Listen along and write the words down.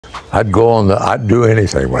I'd do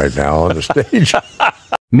anything right now on the stage.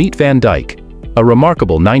 Meet Van Dyke, a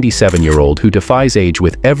remarkable 97-year-old who defies age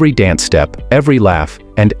with every dance step, every laugh,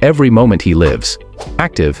 and every moment he lives.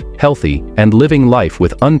 Active, healthy, and living life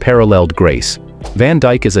with unparalleled grace, Van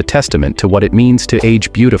Dyke is a testament to what it means to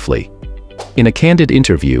age beautifully. In a candid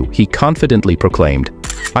interview, he confidently proclaimed,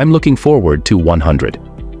 "I'm looking forward to 100."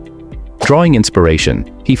 Drawing inspiration,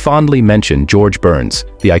 he fondly mentioned George Burns,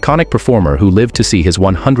 the iconic performer who lived to see his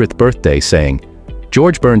 100th birthday, saying,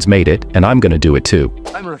 "George Burns made it, and I'm gonna do it too."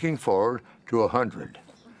 I'm looking forward to 100.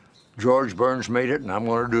 George Burns made it, and I'm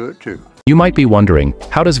going to do it too. You might be wondering,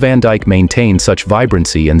 how does Van Dyke maintain such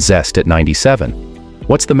vibrancy and zest at 97?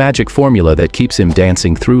 What's the magic formula that keeps him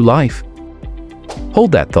dancing through life?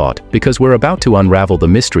 Hold that thought, because we're about to unravel the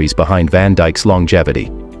mysteries behind Van Dyke's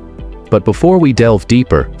longevity. But before we delve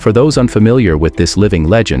deeper, for those unfamiliar with this living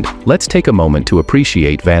legend, let's take a moment to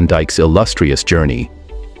appreciate Van Dyke's illustrious journey.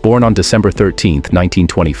 Born on December 13,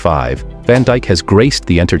 1925, Van Dyke has graced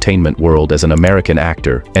the entertainment world as an American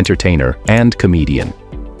actor, entertainer, and comedian.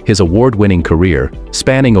 His award-winning career,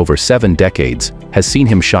 spanning over 7 decades, has seen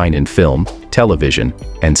him shine in film, television,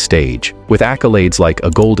 and stage. With accolades like a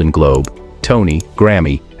Golden Globe, Tony,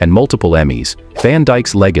 Grammy, and multiple Emmys, Van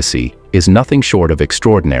Dyke's legacy is nothing short of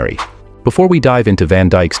extraordinary. Before we dive into Van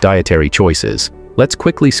Dyke's dietary choices, let's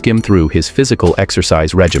quickly skim through his physical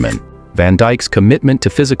exercise regimen, Van Dyke's commitment to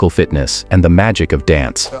physical fitness, and the magic of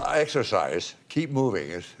dance. Exercise, keep moving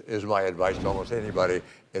is my advice to almost anybody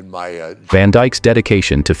in my... Van Dyke's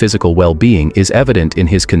dedication to physical well-being is evident in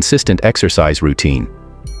his consistent exercise routine.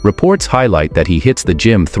 Reports highlight that he hits the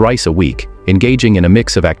gym thrice a week, engaging in a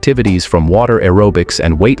mix of activities from water aerobics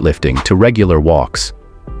and weightlifting to regular walks.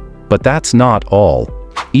 But that's not all.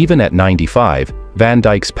 Even at 95, Van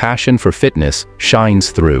Dyke's passion for fitness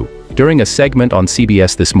shines through. During a segment on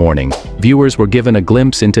CBS This Morning, viewers were given a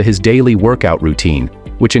glimpse into his daily workout routine,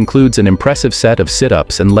 which includes an impressive set of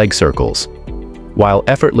sit-ups and leg circles. While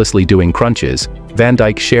effortlessly doing crunches, Van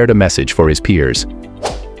Dyke shared a message for his peers.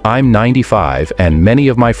 "I'm 95 and many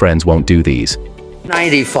of my friends won't do these.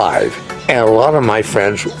 95, and a lot of my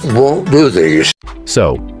friends won't do these."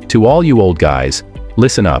 So, to all you old guys,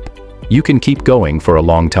 listen up. You can keep going for a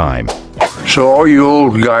long time. So all you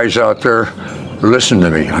old guys out there, listen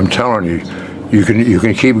to me. I'm telling you, you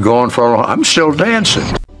can keep going for a long... I'm still dancing.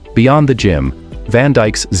 Beyond the gym, Van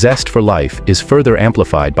Dyke's zest for life is further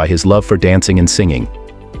amplified by his love for dancing and singing.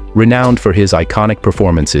 Renowned for his iconic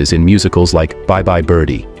performances in musicals like Bye Bye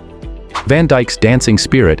Birdie, Van Dyke's dancing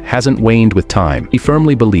spirit hasn't waned with time. He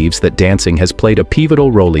firmly believes that dancing has played a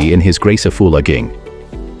pivotal role in his graceful ging.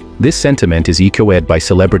 This sentiment is echoed by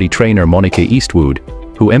celebrity trainer Monica Eastwood,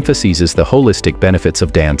 who emphasizes the holistic benefits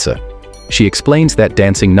of dance. She explains that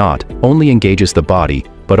dancing not only engages the body,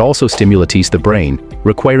 but also stimulates the brain,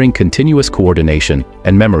 requiring continuous coordination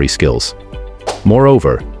and memory skills.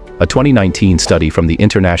 Moreover, a 2019 study from the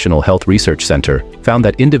International Health Research Center found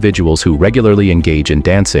that individuals who regularly engage in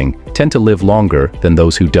dancing tend to live longer than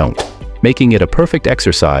those who don't, making it a perfect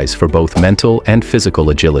exercise for both mental and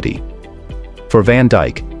physical agility. For Van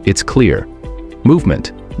Dyke, it's clear.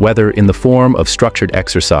 Movement, whether in the form of structured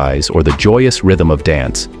exercise or the joyous rhythm of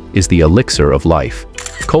dance, is the elixir of life.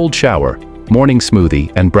 Cold shower, morning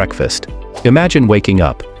smoothie, and breakfast. Imagine waking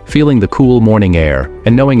up, feeling the cool morning air,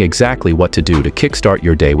 and knowing exactly what to do to kickstart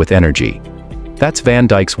your day with energy. That's Van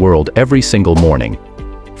Dyke's world every single morning.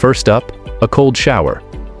 First up, a cold shower.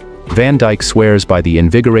 Van Dyke swears by the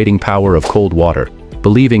invigorating power of cold water,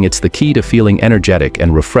 believing it's the key to feeling energetic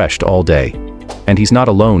and refreshed all day. And he's not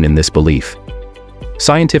alone in this belief.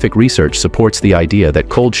 Scientific research supports the idea that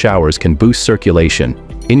cold showers can boost circulation,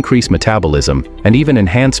 increase metabolism, and even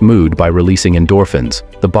enhance mood by releasing endorphins,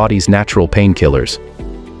 the body's natural painkillers.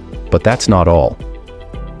 But that's not all.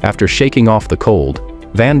 After shaking off the cold,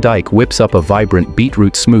 Van Dyke whips up a vibrant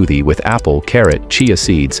beetroot smoothie with apple, carrot, chia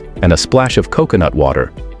seeds, and a splash of coconut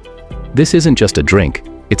water. This isn't just a drink,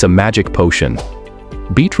 it's a magic potion.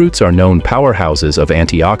 Beetroots are known powerhouses of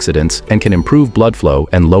antioxidants and can improve blood flow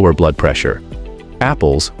and lower blood pressure.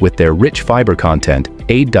 Apples, with their rich fiber content,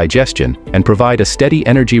 aid digestion and provide a steady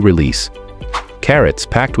energy release. Carrots,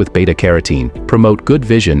 packed with beta-carotene, promote good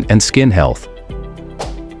vision and skin health.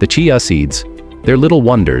 The chia seeds, they're little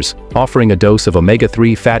wonders, offering a dose of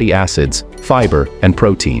omega-3 fatty acids, fiber, and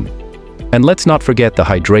protein. And let's not forget the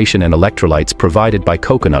hydration and electrolytes provided by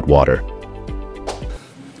coconut water.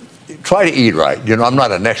 Try to eat right. You know, I'm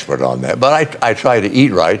not an expert on that, but I try to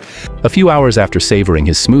eat right. A few hours after savoring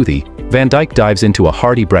his smoothie, Van Dyke dives into a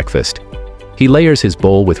hearty breakfast. He layers his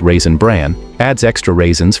bowl with raisin bran, adds extra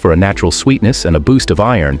raisins for a natural sweetness and a boost of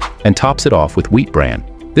iron, and tops it off with wheat bran.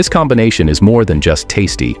 This combination is more than just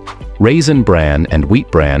tasty. Raisin bran and wheat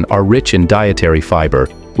bran are rich in dietary fiber,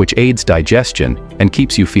 which aids digestion and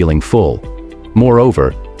keeps you feeling full.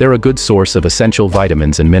 Moreover, they're a good source of essential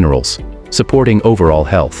vitamins and minerals, supporting overall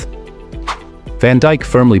health. Van Dyke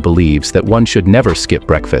firmly believes that one should never skip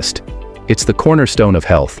breakfast. It's the cornerstone of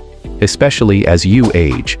health, especially as you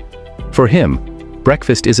age. For him,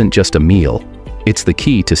 breakfast isn't just a meal. It's the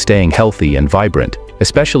key to staying healthy and vibrant,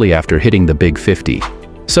 especially after hitting the big 50.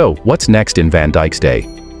 So, what's next in Van Dyke's day?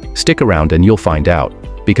 Stick around and you'll find out,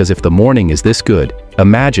 because if the morning is this good,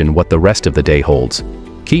 imagine what the rest of the day holds.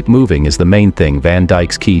 Keep moving is the main thing. Van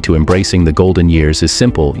Dyke's key to embracing the golden years is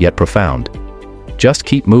simple yet profound. Just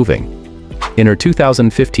keep moving. In her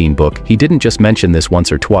 2015 book, he didn't just mention this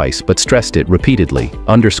once or twice, but stressed it repeatedly,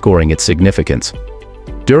 underscoring its significance.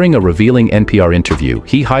 During a revealing NPR interview,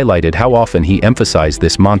 he highlighted how often he emphasized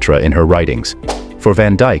this mantra in her writings. For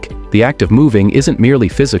Van Dyke, the act of moving isn't merely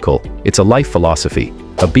physical, it's a life philosophy,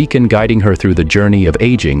 a beacon guiding her through the journey of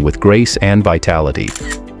aging with grace and vitality.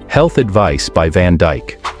 Health advice by Van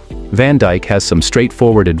Dyke. Van Dyke has some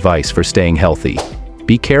straightforward advice for staying healthy.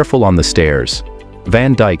 Be careful on the stairs.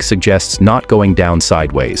 Van Dyke suggests not going down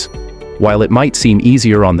sideways. While it might seem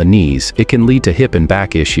easier on the knees, it can lead to hip and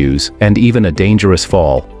back issues, and even a dangerous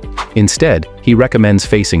fall. Instead, he recommends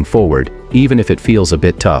facing forward, even if it feels a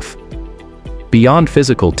bit tough. Beyond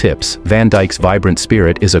physical tips, Van Dyke's vibrant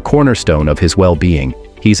spirit is a cornerstone of his well-being.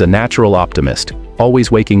 He's a natural optimist,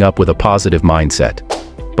 always waking up with a positive mindset.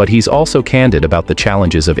 But he's also candid about the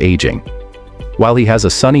challenges of aging. While he has a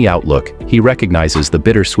sunny outlook, he recognizes the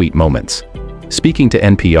bittersweet moments. Speaking to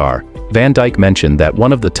NPR, Van Dyke mentioned that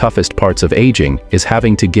one of the toughest parts of aging is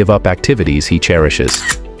having to give up activities he cherishes.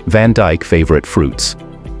 Van Dyke favorite fruits.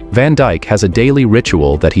 Van Dyke has a daily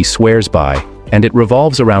ritual that he swears by, and it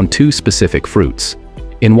revolves around two specific fruits.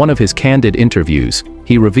 In one of his candid interviews,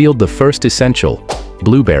 he revealed the first essential: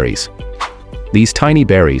 blueberries. These tiny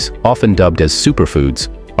berries, often dubbed as superfoods,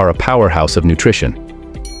 are a powerhouse of nutrition.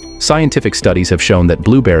 Scientific studies have shown that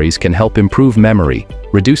blueberries can help improve memory,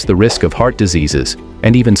 reduce the risk of heart diseases,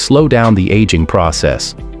 and even slow down the aging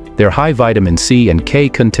process. Their high vitamin C and K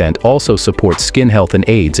content also supports skin health and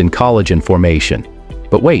aids in collagen formation.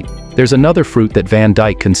 But wait, there's another fruit that Van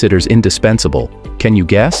Dyke considers indispensable. Can you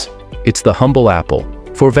guess? It's the humble apple.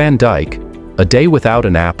 For Van Dyke, a day without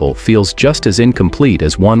an apple feels just as incomplete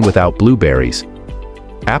as one without blueberries.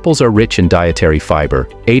 Apples are rich in dietary fiber,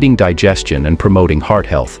 aiding digestion and promoting heart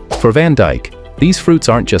health. For Van Dyke, these fruits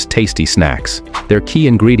aren't just tasty snacks, they're key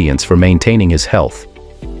ingredients for maintaining his health.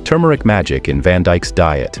 Turmeric magic in Van Dyke's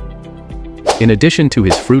diet. In addition to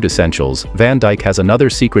his fruit essentials, Van Dyke has another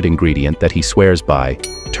secret ingredient that he swears by: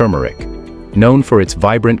 turmeric. Known for its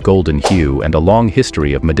vibrant golden hue and a long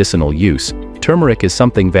history of medicinal use, turmeric is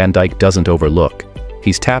something Van Dyke doesn't overlook.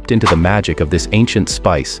 He's tapped into the magic of this ancient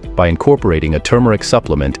spice by incorporating a turmeric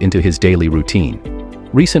supplement into his daily routine.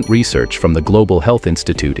 Recent research from the Global Health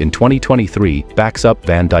Institute in 2023 backs up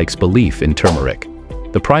Van Dyke's belief in turmeric.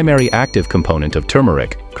 The primary active component of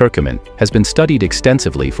turmeric, curcumin, has been studied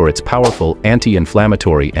extensively for its powerful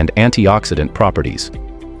anti-inflammatory and antioxidant properties.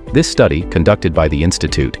 This study, conducted by the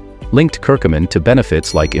Institute, linked curcumin to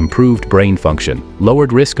benefits like improved brain function,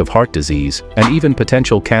 lowered risk of heart disease, and even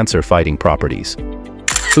potential cancer-fighting properties.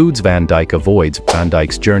 Foods Van Dyke avoids. Van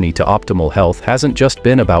Dyke's journey to optimal health hasn't just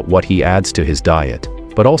been about what he adds to his diet,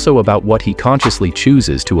 but also about what he consciously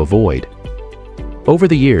chooses to avoid. Over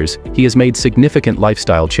the years, he has made significant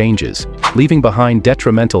lifestyle changes, leaving behind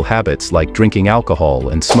detrimental habits like drinking alcohol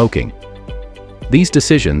and smoking. These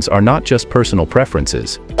decisions are not just personal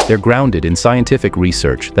preferences, they're grounded in scientific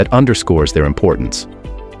research that underscores their importance.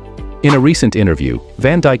 In a recent interview,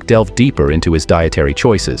 Van Dyke delved deeper into his dietary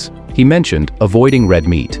choices. He mentioned avoiding red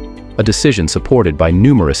meat, a decision supported by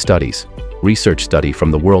numerous studies. Research study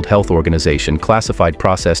from the World Health Organization classified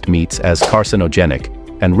processed meats as carcinogenic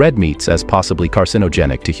and red meats as possibly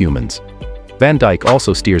carcinogenic to humans. Van Dyke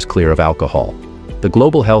also steers clear of alcohol. The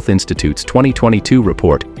Global Health Institute's 2022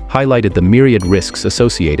 report highlighted the myriad risks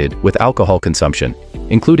associated with alcohol consumption,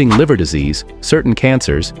 including liver disease, certain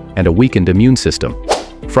cancers, and a weakened immune system.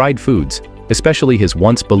 Fried foods, especially his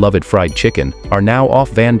once beloved fried chicken, are now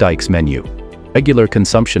off Van Dyke's menu. Regular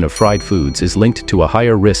consumption of fried foods is linked to a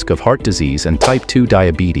higher risk of heart disease and type 2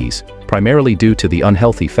 diabetes, primarily due to the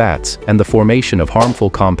unhealthy fats and the formation of harmful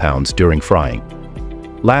compounds during frying.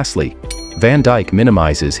 Lastly, Van Dyke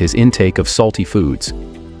minimizes his intake of salty foods.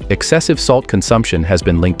 Excessive salt consumption has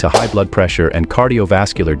been linked to high blood pressure and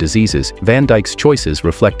cardiovascular diseases. Van Dyke's choices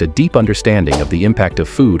reflect a deep understanding of the impact of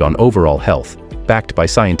food on overall health, backed by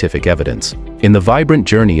scientific evidence. In the vibrant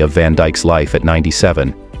journey of Van Dyke's life at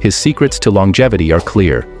 97, his secrets to longevity are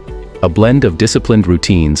clear: a blend of disciplined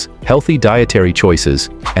routines, healthy dietary choices,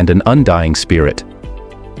 and an undying spirit.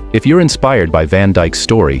 If you're inspired by Van Dyke's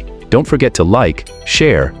story, don't forget to like,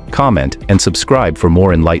 share, comment, and subscribe for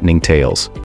more enlightening tales.